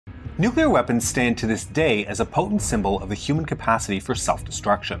Nuclear weapons stand to this day as a potent symbol of the human capacity for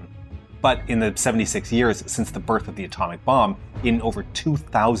self-destruction. But in the 76 years since the birth of the atomic bomb, in over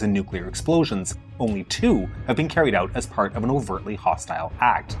 2,000 nuclear explosions, only 2 have been carried out as part of an overtly hostile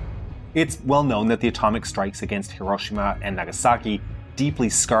act. It's well known that the atomic strikes against Hiroshima and Nagasaki deeply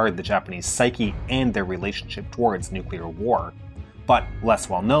scarred the Japanese psyche and their relationship towards nuclear war. But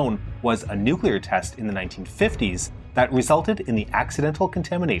less well known was a nuclear test in the 1950s that resulted in the accidental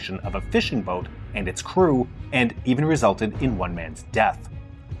contamination of a fishing boat and its crew, and even resulted in one man's death.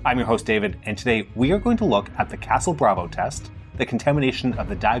 I'm your host David, and today we are going to look at the Castle Bravo test, the contamination of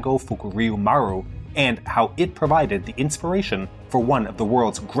the Daigo Fukuryu Maru, and how it provided the inspiration for one of the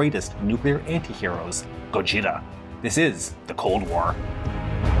world's greatest nuclear antiheroes, Godzilla. This is the Cold War.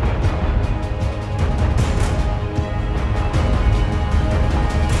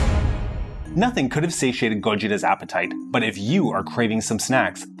 Nothing could have satiated Godzilla's appetite, but if you are craving some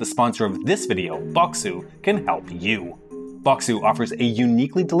snacks, the sponsor of this video, Bokksu, can help you. Bokksu offers a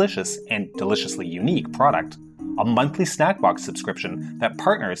uniquely delicious and deliciously unique product, a monthly snack box subscription that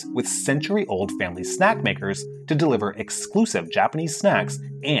partners with century-old family snack makers to deliver exclusive Japanese snacks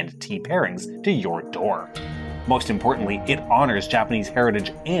and tea pairings to your door. Most importantly, it honors Japanese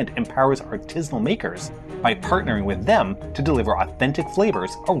heritage and empowers artisanal makers by partnering with them to deliver authentic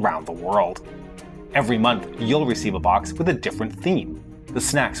flavors around the world. Every month, you'll receive a box with a different theme. The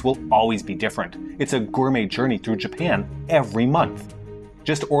snacks will always be different. It's a gourmet journey through Japan every month.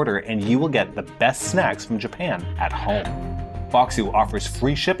 Just order and you will get the best snacks from Japan at home. Bokksu offers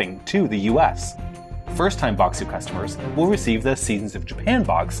free shipping to the US. First-time Bokksu customers will receive the Seasons of Japan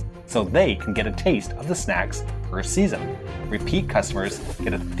box so they can get a taste of the snacks per season. Repeat customers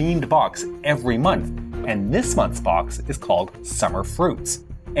get a themed box every month, and this month's box is called Summer Fruits.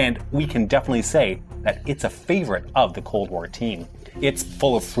 And we can definitely say that it's a favorite of the Cold War team. It's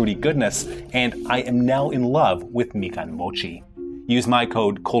full of fruity goodness, and I am now in love with Mikan Mochi. Use my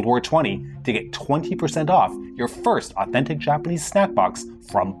code COLDWAR20 to get 20% off your first authentic Japanese snack box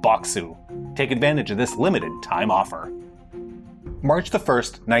from Bokksu. Take advantage of this limited time offer. March the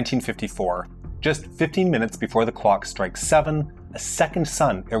 1st, 1954. Just 15 minutes before the clock strikes 7, a second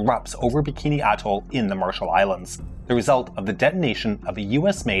sun erupts over Bikini Atoll in the Marshall Islands, the result of the detonation of a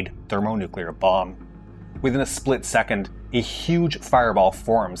US-made thermonuclear bomb. Within a split second, a huge fireball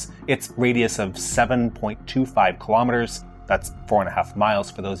forms, its radius of 7.25 kilometers, that's 4.5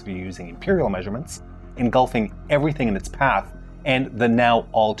 miles for those of you using imperial measurements, engulfing everything in its path, and the now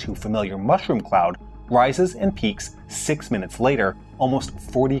all too familiar mushroom cloud rises and peaks 6 minutes later, almost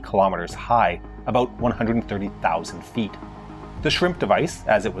 40 kilometers high, about 130,000 feet. The shrimp device,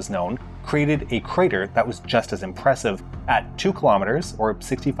 as it was known, created a crater that was just as impressive at 2 kilometers, or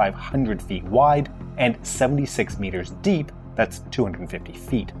 6,500 feet wide, and 76 meters deep, that's 250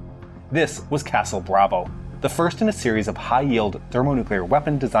 feet. This was Castle Bravo, the first in a series of high-yield thermonuclear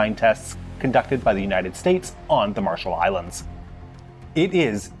weapon design tests conducted by the United States on the Marshall Islands. It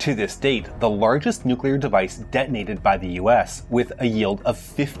is, to this date, the largest nuclear device detonated by the US, with a yield of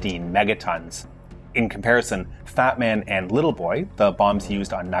 15 megatons. In comparison, Fat Man and Little Boy, the bombs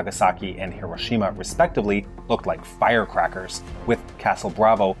used on Nagasaki and Hiroshima respectively, looked like firecrackers, with Castle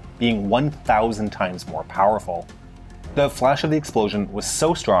Bravo being 1,000 times more powerful. The flash of the explosion was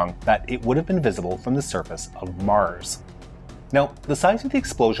so strong that it would have been visible from the surface of Mars. Now, the size of the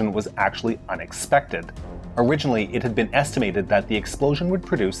explosion was actually unexpected. Originally, it had been estimated that the explosion would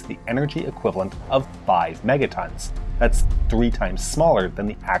produce the energy equivalent of 5 megatons. That's 3 times smaller than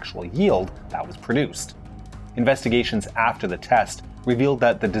the actual yield that was produced. Investigations after the test revealed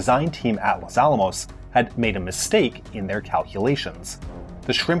that the design team at Los Alamos had made a mistake in their calculations.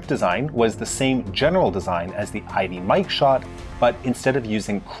 The shrimp design was the same general design as the Ivy Mike shot, but instead of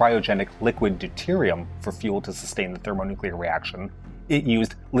using cryogenic liquid deuterium for fuel to sustain the thermonuclear reaction, it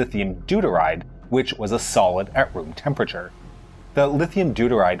used lithium deuteride, which was a solid at room temperature. The lithium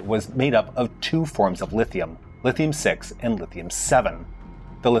deuteride was made up of 2 forms of lithium, lithium-6 and lithium-7.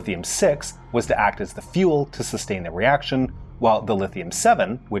 The lithium-6 was to act as the fuel to sustain the reaction, while the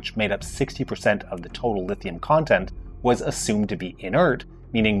lithium-7, which made up 60% of the total lithium content, was assumed to be inert,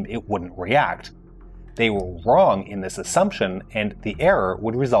 meaning it wouldn't react. They were wrong in this assumption, and the error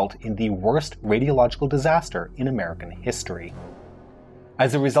would result in the worst radiological disaster in American history.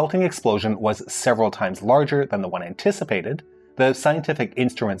 As the resulting explosion was several times larger than the one anticipated, the scientific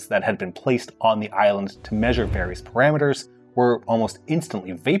instruments that had been placed on the island to measure various parameters were almost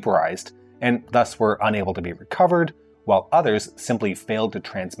instantly vaporized, and thus were unable to be recovered, while others simply failed to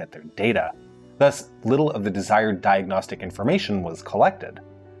transmit their data. Thus, little of the desired diagnostic information was collected.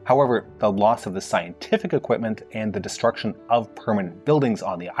 However, the loss of the scientific equipment and the destruction of permanent buildings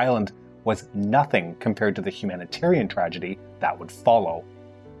on the island was nothing compared to the humanitarian tragedy that would follow.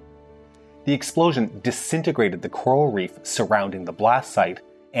 The explosion disintegrated the coral reef surrounding the blast site,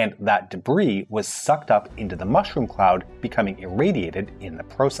 and that debris was sucked up into the mushroom cloud, becoming irradiated in the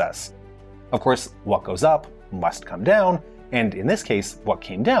process. Of course, what goes up must come down, and in this case, what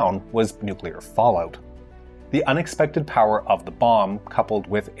came down was nuclear fallout. The unexpected power of the bomb, coupled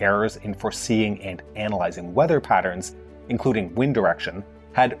with errors in foreseeing and analyzing weather patterns, including wind direction,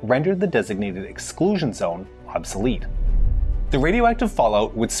 had rendered the designated exclusion zone obsolete. The radioactive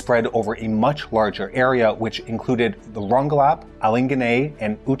fallout would spread over a much larger area, which included the Rongelap, Alingane,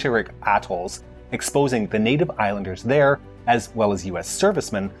 and Uterik atolls, exposing the native islanders there, as well as US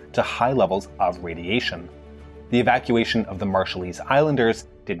servicemen, to high levels of radiation. The evacuation of the Marshallese Islanders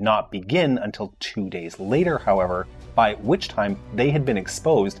did not begin until 2 days later, however, by which time they had been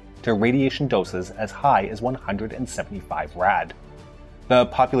exposed to radiation doses as high as 175 rad. The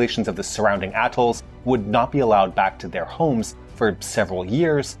populations of the surrounding atolls would not be allowed back to their homes for several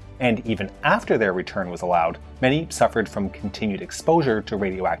years, and even after their return was allowed, many suffered from continued exposure to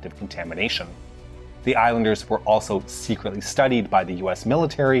radioactive contamination. The islanders were also secretly studied by the US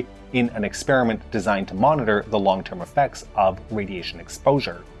military in an experiment designed to monitor the long-term effects of radiation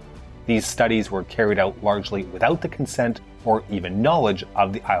exposure. These studies were carried out largely without the consent or even knowledge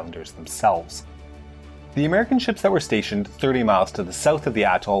of the islanders themselves. The American ships that were stationed 30 miles to the south of the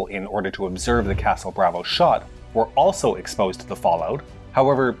atoll in order to observe the Castle Bravo shot were also exposed to the fallout.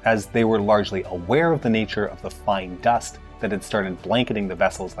 However, as they were largely aware of the nature of the fine dust that had started blanketing the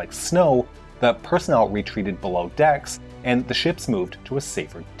vessels like snow, the personnel retreated below decks, and the ships moved to a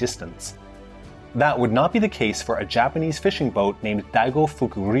safer distance. That would not be the case for a Japanese fishing boat named Daigo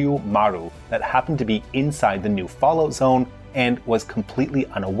Fukuryu Maru that happened to be inside the new fallout zone and was completely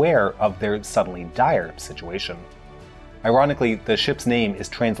unaware of their suddenly dire situation. Ironically, the ship's name is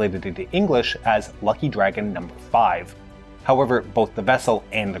translated into English as Lucky Dragon No. 5. However, both the vessel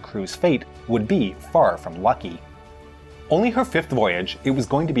and the crew's fate would be far from lucky. Only her 5th voyage, it was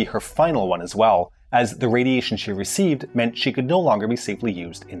going to be her final one as well, as the radiation she received meant she could no longer be safely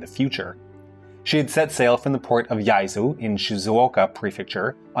used in the future. She had set sail from the port of Yaizu in Shizuoka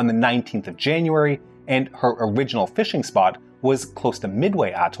Prefecture on the 19th of January, and her original fishing spot was close to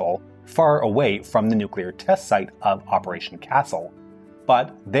Midway Atoll, far away from the nuclear test site of Operation Castle.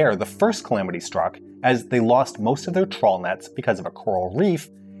 But there the first calamity struck, as they lost most of their trawl nets because of a coral reef,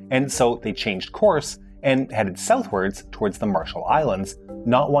 and so they changed course and headed southwards towards the Marshall Islands,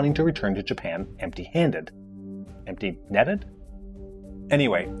 not wanting to return to Japan empty-handed. Empty-netted?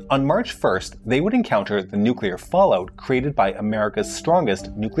 Anyway, on March 1st, they would encounter the nuclear fallout created by America's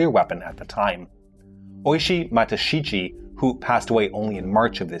strongest nuclear weapon at the time. Oishi Matashichi, who passed away only in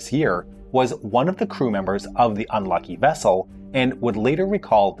March of this year, was one of the crew members of the unlucky vessel and would later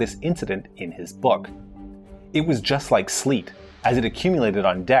recall this incident in his book. It was just like sleet. As it accumulated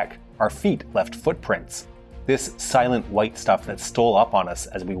on deck, our feet left footprints. This silent white stuff that stole up on us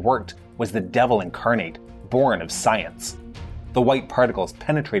as we worked was the devil incarnate, born of science. The white particles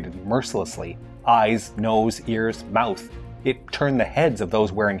penetrated mercilessly, eyes, nose, ears, mouth. It turned the heads of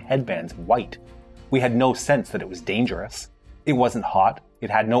those wearing headbands white. We had no sense that it was dangerous. It wasn't hot, it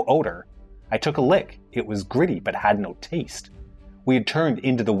had no odor. I took a lick, it was gritty but had no taste. We had turned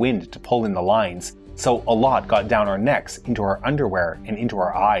into the wind to pull in the lines, so a lot got down our necks, into our underwear, and into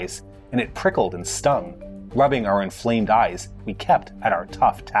our eyes, and it prickled and stung. Rubbing our inflamed eyes, we kept at our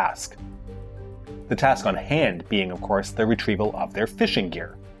tough task. The task on hand being, of course, the retrieval of their fishing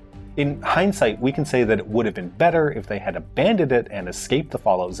gear. In hindsight, we can say that it would have been better if they had abandoned it and escaped the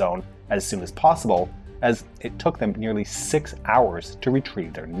fallout zone as soon as possible, as it took them nearly 6 hours to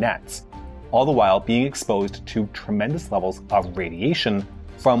retrieve their nets, all the while being exposed to tremendous levels of radiation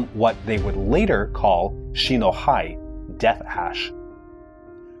from what they would later call shinohai, death ash.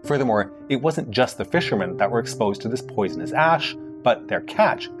 Furthermore, it wasn't just the fishermen that were exposed to this poisonous ash, but their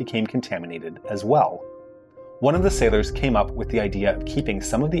catch became contaminated as well. One of the sailors came up with the idea of keeping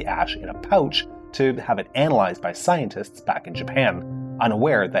some of the ash in a pouch to have it analyzed by scientists back in Japan,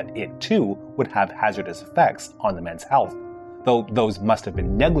 unaware that it too would have hazardous effects on the men's health, though those must have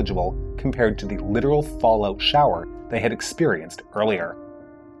been negligible compared to the literal fallout shower they had experienced earlier.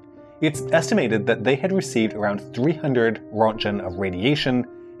 It's estimated that they had received around 300 roentgen of radiation,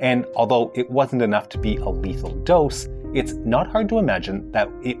 and although it wasn't enough to be a lethal dose, it's not hard to imagine that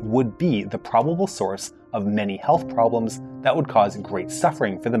it would be the probable source of many health problems that would cause great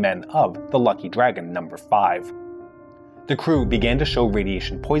suffering for the men of the Lucky Dragon No. 5. The crew began to show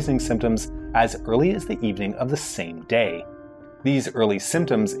radiation poisoning symptoms as early as the evening of the same day. These early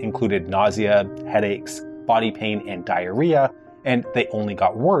symptoms included nausea, headaches, body pain, and diarrhea, and they only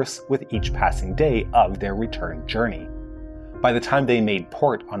got worse with each passing day of their return journey. By the time they made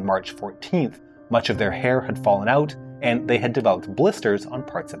port on March 14th, much of their hair had fallen out, and they had developed blisters on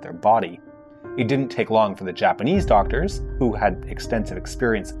parts of their body. It didn't take long for the Japanese doctors, who had extensive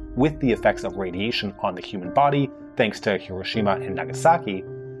experience with the effects of radiation on the human body thanks to Hiroshima and Nagasaki,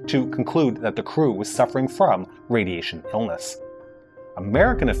 to conclude that the crew was suffering from radiation illness.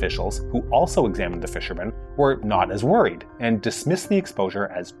 American officials, who also examined the fishermen, were not as worried and dismissed the exposure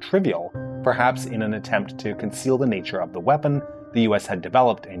as trivial, perhaps in an attempt to conceal the nature of the weapon the US had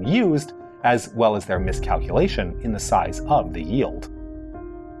developed and used, as well as their miscalculation in the size of the yield.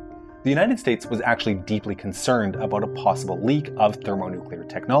 The United States was actually deeply concerned about a possible leak of thermonuclear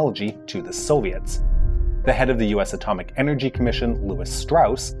technology to the Soviets. The head of the US Atomic Energy Commission, Lewis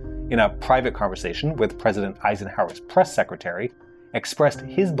Strauss, in a private conversation with President Eisenhower's press secretary, expressed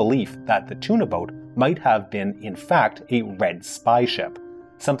his belief that the tuna boat might have been, in fact, a Red spy ship,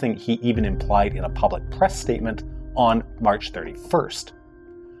 something he even implied in a public press statement on March 31st.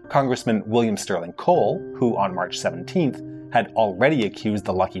 Congressman William Sterling Cole, who on March 17th had already accused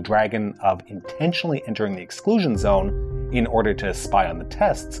the Lucky Dragon of intentionally entering the exclusion zone in order to spy on the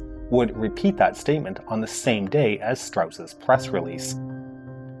tests, would repeat that statement on the same day as Strauss's press release.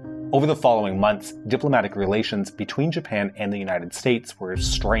 Over the following months, diplomatic relations between Japan and the United States were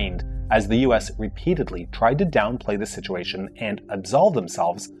strained as the US repeatedly tried to downplay the situation and absolve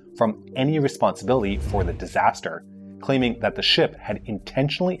themselves from any responsibility for the disaster, claiming that the ship had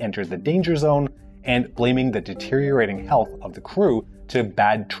intentionally entered the danger zone and blaming the deteriorating health of the crew to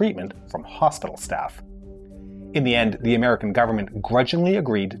bad treatment from hospital staff. In the end, the American government grudgingly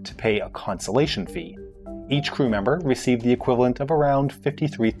agreed to pay a consolation fee. Each crew member received the equivalent of around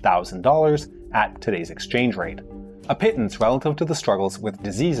 $53,000 at today's exchange rate, a pittance relative to the struggles with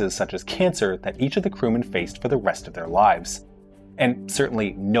diseases such as cancer that each of the crewmen faced for the rest of their lives. And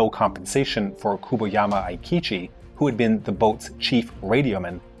certainly no compensation for Kuboyama Aikichi, who had been the boat's chief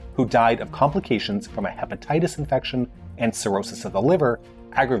radioman, who died of complications from a hepatitis infection and cirrhosis of the liver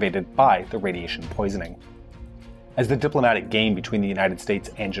aggravated by the radiation poisoning. As the diplomatic game between the United States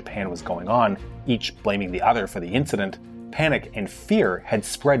and Japan was going on, each blaming the other for the incident, panic and fear had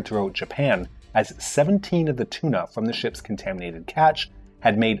spread throughout Japan as 17 of the tuna from the ship's contaminated catch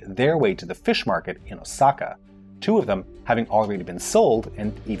had made their way to the fish market in Osaka, 2 of them having already been sold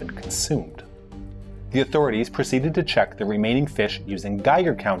and even consumed. The authorities proceeded to check the remaining fish using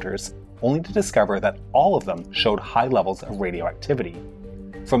Geiger counters, only to discover that all of them showed high levels of radioactivity.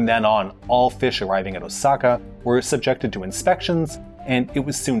 From then on, all fish arriving at Osaka were subjected to inspections, and it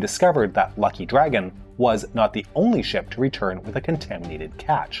was soon discovered that Lucky Dragon was not the only ship to return with a contaminated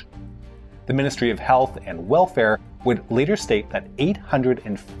catch. The Ministry of Health and Welfare would later state that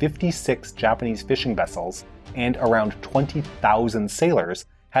 856 Japanese fishing vessels and around 20,000 sailors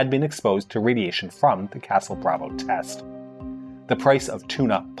had been exposed to radiation from the Castle Bravo test. The price of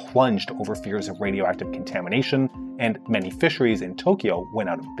tuna plunged over fears of radioactive contamination, and many fisheries in Tokyo went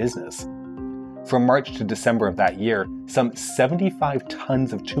out of business. From March to December of that year, some 75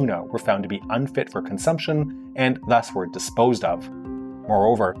 tons of tuna were found to be unfit for consumption and thus were disposed of.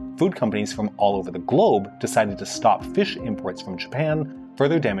 Moreover, food companies from all over the globe decided to stop fish imports from Japan,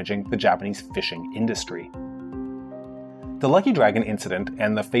 further damaging the Japanese fishing industry. The Lucky Dragon incident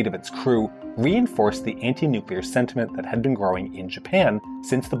and the fate of its crew reinforced the anti-nuclear sentiment that had been growing in Japan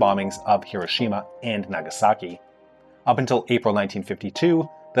since the bombings of Hiroshima and Nagasaki. Up until April 1952,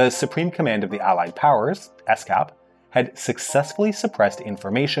 the Supreme Command of the Allied Powers, SCAP, had successfully suppressed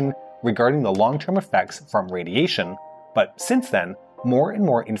information regarding the long-term effects from radiation, but since then, more and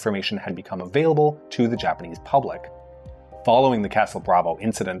more information had become available to the Japanese public. Following the Castle Bravo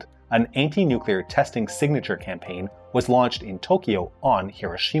incident, an anti-nuclear testing signature campaign was launched in Tokyo on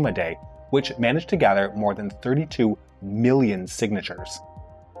Hiroshima Day, which managed to gather more than 32 million signatures.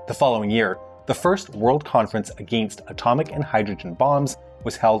 The following year, the first World Conference Against Atomic and Hydrogen Bombs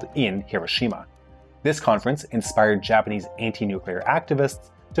was held in Hiroshima. This conference inspired Japanese anti-nuclear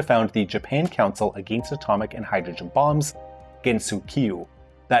activists to found the Japan Council Against Atomic and Hydrogen Bombs, Gensu-Kyu,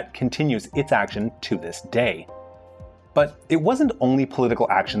 that continues its action to this day. But it wasn't only political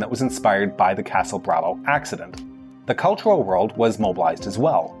action that was inspired by the Castle Bravo accident. The cultural world was mobilized as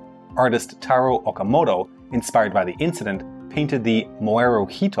well. Artist Taro Okamoto, inspired by the incident, painted the Moero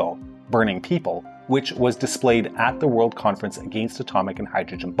Hito, burning people, which was displayed at the World Conference Against Atomic and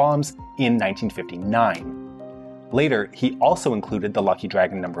Hydrogen Bombs in 1959. Later, he also included the Lucky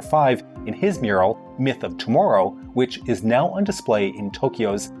Dragon No. 5 in his mural, Myth of Tomorrow, which is now on display in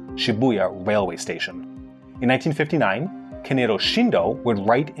Tokyo's Shibuya railway station. In 1959, Kaneko Shindo would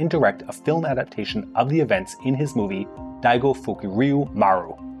write and direct a film adaptation of the events in his movie Daigo Fukiryu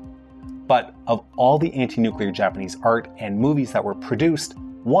Maru. But of all the anti-nuclear Japanese art and movies that were produced,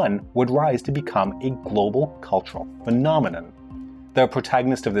 one would rise to become a global cultural phenomenon. The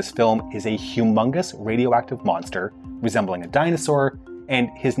protagonist of this film is a humongous radioactive monster resembling a dinosaur, and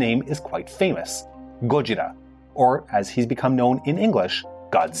his name is quite famous, Gojira, or as he's become known in English,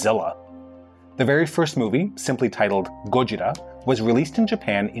 Godzilla. The very first movie, simply titled Gojira, was released in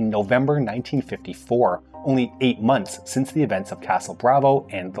Japan in November 1954, only 8 months since the events of Castle Bravo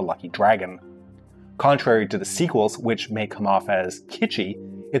and The Lucky Dragon. Contrary to the sequels, which may come off as kitschy,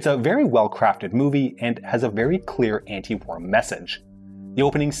 it's a very well-crafted movie and has a very clear anti-war message. The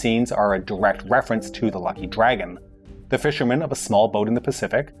opening scenes are a direct reference to The Lucky Dragon. The fishermen of a small boat in the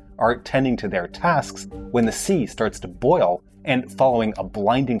Pacific are tending to their tasks when the sea starts to boil, and following a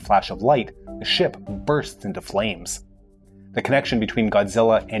blinding flash of light, the ship bursts into flames. The connection between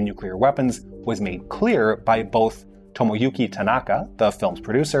Godzilla and nuclear weapons was made clear by both Tomoyuki Tanaka, the film's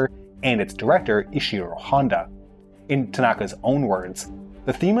producer, and its director Ishiro Honda. In Tanaka's own words,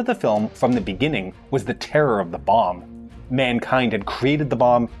 "The theme of the film from the beginning was the terror of the bomb. Mankind had created the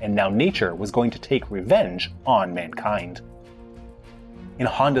bomb, and now nature was going to take revenge on mankind." In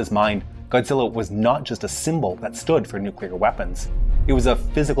Honda's mind, Godzilla was not just a symbol that stood for nuclear weapons. It was a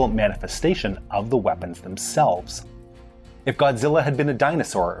physical manifestation of the weapons themselves. If Godzilla had been a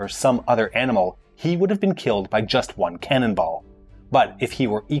dinosaur or some other animal, he would have been killed by just one cannonball. But if he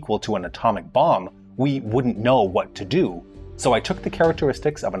were equal to an atomic bomb, we wouldn't know what to do. So I took the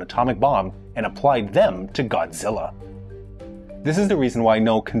characteristics of an atomic bomb and applied them to Godzilla. This is the reason why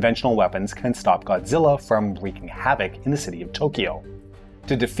no conventional weapons can stop Godzilla from wreaking havoc in the city of Tokyo.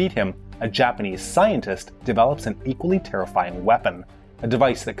 To defeat him, a Japanese scientist develops an equally terrifying weapon, a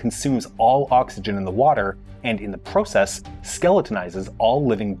device that consumes all oxygen in the water and in the process skeletonizes all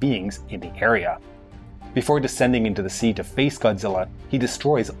living beings in the area. Before descending into the sea to face Godzilla, he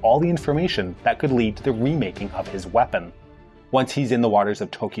destroys all the information that could lead to the remaking of his weapon. Once he's in the waters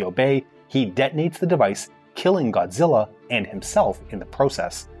of Tokyo Bay, he detonates the device, killing Godzilla and himself in the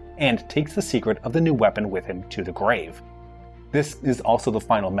process, and takes the secret of the new weapon with him to the grave. This is also the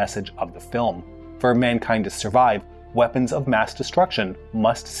final message of the film. For mankind to survive, weapons of mass destruction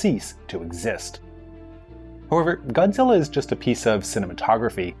must cease to exist. However, Godzilla is just a piece of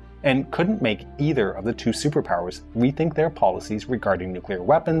cinematography, and couldn't make either of the two superpowers rethink their policies regarding nuclear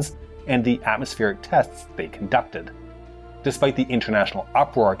weapons and the atmospheric tests they conducted. Despite the international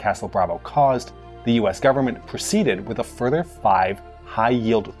uproar Castle Bravo caused, the US government proceeded with a further 5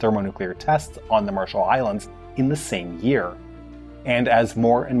 high-yield thermonuclear tests on the Marshall Islands in the same year. And as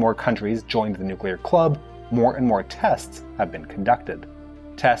more and more countries joined the nuclear club, more and more tests have been conducted.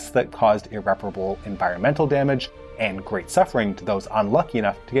 Tests that caused irreparable environmental damage and great suffering to those unlucky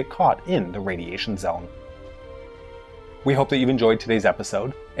enough to get caught in the radiation zone. We hope that you've enjoyed today's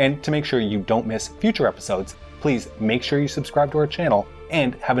episode, and to make sure you don't miss future episodes, please make sure you subscribe to our channel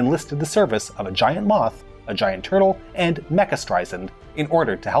and have enlisted the service of a giant moth, a giant turtle, and Mecha Streisand in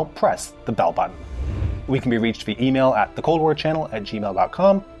order to help press the bell button. We can be reached via email at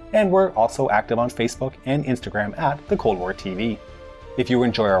thecoldwarchannel@gmail.com, and we're also active on Facebook and Instagram at The Cold War TV. If you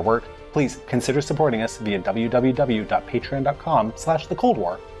enjoy our work, please consider supporting us via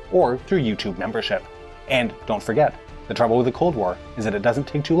www.patreon.com/thecoldwar or through YouTube membership. And don't forget, the trouble with the Cold War is that it doesn't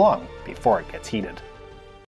take too long before it gets heated.